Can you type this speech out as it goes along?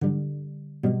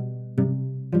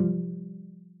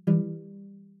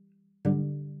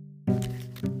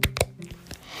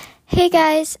Hey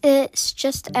guys, it's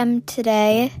just M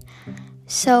today.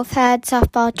 So I've had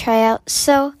softball tryouts.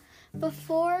 So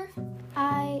before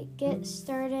I get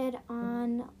started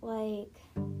on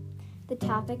the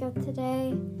topic of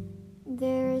today,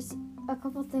 there's a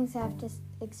couple things I have to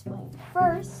explain.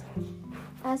 First,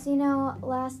 as you know,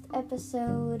 last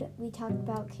episode we talked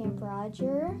about Camp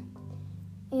Roger.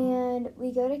 And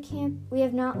we go to camp. We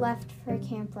have not left for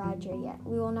Camp Roger yet.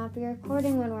 We will not be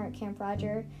recording when we're at Camp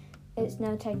Roger. It's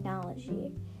no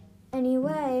technology.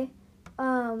 Anyway,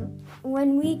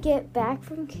 when we get back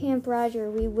from Camp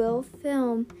Roger, we will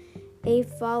film a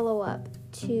follow-up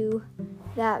to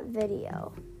that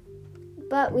video.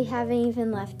 But we haven't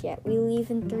even left yet. We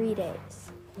leave in 3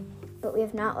 days. But we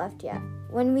have not left yet.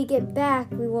 When we get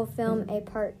back, we will film a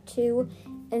part 2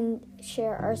 and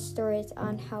share our stories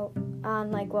on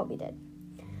what we did.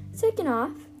 Second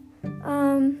off,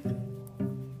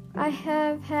 I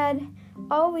have had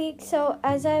all week, so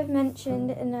as I've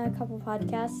mentioned in a couple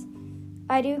podcasts,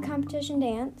 I do competition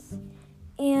dance,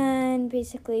 and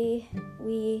basically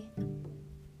we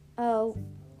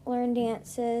learn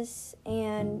dances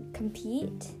and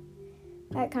compete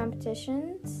at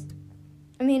competitions.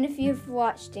 I mean, if you've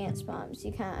watched Dance Moms,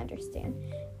 you kind of understand.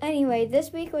 Anyway,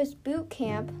 this week was boot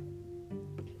camp.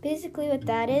 Basically what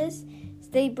that is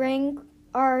they bring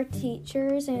our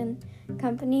teachers and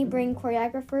company bring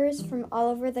choreographers from all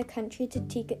over the country to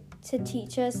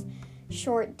teach us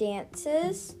short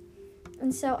dances.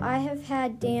 And so I have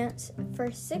had dance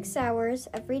for 6 hours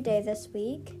every day this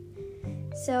week.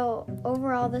 So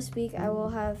overall this week I will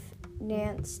have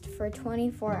danced for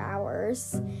 24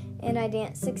 hours, and I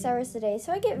dance 6 hours a day,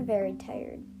 so I get very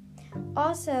tired.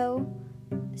 Also,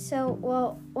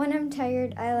 when I'm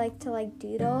tired, I like to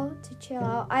doodle to chill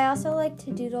out. I also like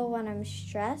to doodle when I'm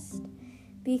stressed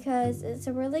because it's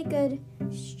a really good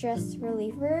stress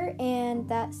reliever, and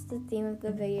that's the theme of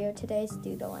the video today is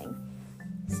doodling.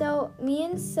 So me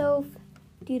and Soph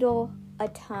doodle a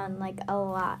ton, a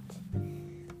lot.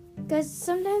 Because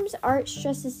sometimes art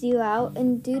stresses you out,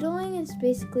 and doodling is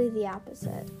basically the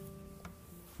opposite.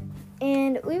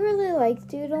 And we really like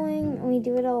doodling, and we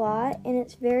do it a lot, and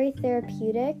it's very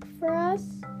therapeutic for us.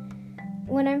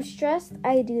 When I'm stressed,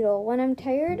 I doodle. When I'm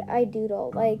tired, I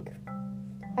doodle.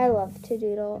 I love to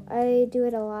doodle. I do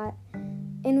it a lot.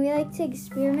 And we like to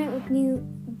experiment with new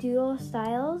doodle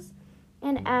styles.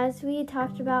 And as we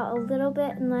talked about a little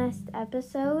bit in last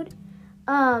episode,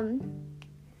 when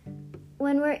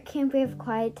we're at camp, we have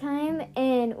quiet time,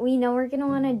 and we know we're going to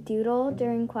want to doodle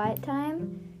during quiet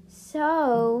time.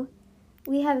 So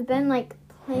we have been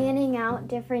planning out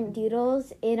different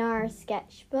doodles in our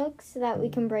sketchbook so that we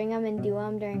can bring them and do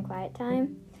them during quiet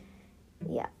time.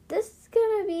 Yeah, this is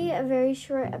going to be a very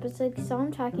short episode because all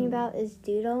I'm talking about is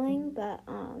doodling. But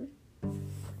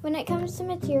when it comes to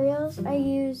materials, I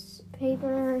use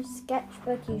paper,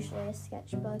 sketchbook, usually a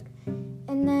sketchbook.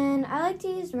 And then I like to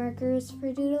use markers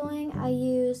for doodling. I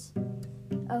use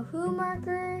Ohu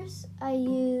markers, I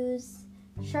use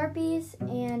Sharpies,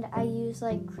 and I use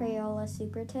Crayola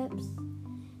Super Tips.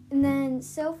 And then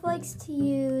Soph likes to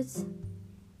use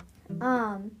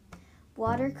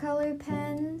watercolor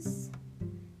pens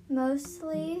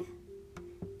mostly,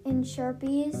 and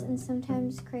Sharpies, and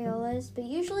sometimes Crayolas, but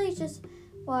usually just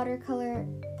watercolor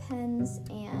pens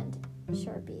and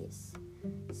Sharpies.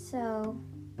 So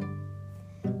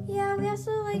yeah, we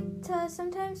also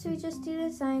sometimes we just do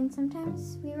designs,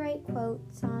 sometimes we write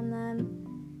quotes on them.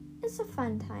 It's a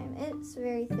fun time. It's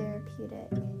very therapeutic.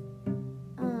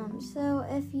 So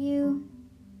if you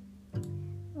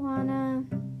wanna,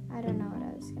 I don't know what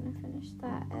I was gonna finish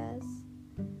that as.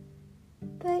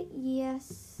 But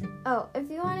yes. Oh,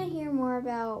 if you wanna hear more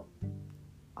about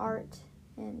art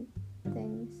and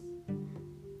things,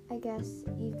 I guess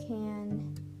you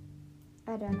can,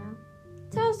 I don't know.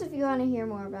 Tell us if you want to hear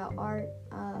more about art.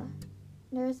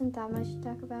 There isn't that much to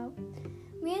talk about.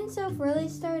 Me and Soph really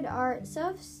started art.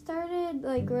 Soph started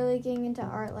really getting into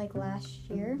art last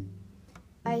year.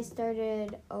 I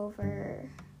started over,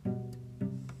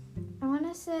 I want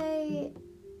to say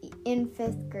in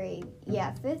 5th grade.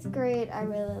 Yeah, 5th grade I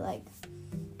really liked.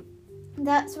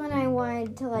 That's when I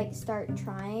wanted to start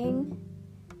trying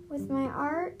with my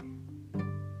art.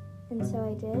 And so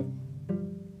I did.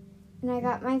 And I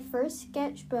got my first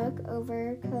sketchbook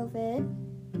over COVID.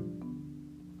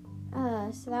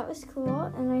 So that was cool.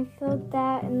 And I filled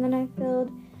that, and then I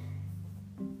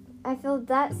filled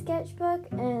that sketchbook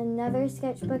and another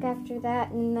sketchbook after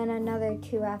that, and then another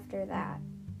 2 after that.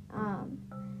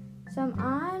 So I'm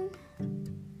on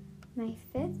my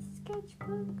 5th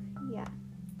sketchbook. Yeah.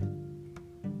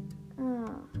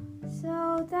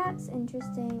 So that's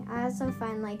interesting. I also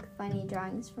find funny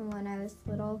drawings from when I was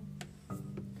little.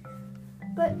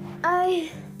 But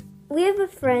we have a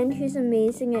friend who's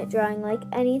amazing at drawing. Like,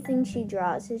 anything she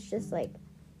draws is just, like,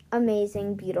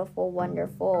 amazing, beautiful,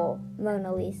 wonderful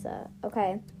Mona Lisa,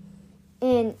 okay?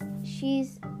 And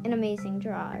she's an amazing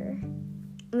drawer.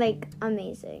 Like,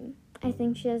 amazing. I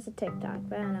think she has a TikTok,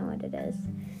 but I don't know what it is.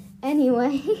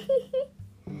 Anyway.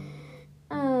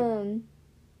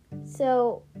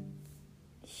 So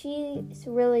she's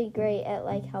really great at,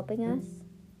 like, helping us.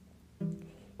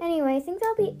 Anyway, I think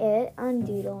that'll be it on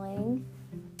doodling,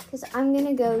 because I'm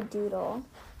gonna go doodle.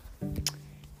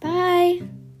 Bye!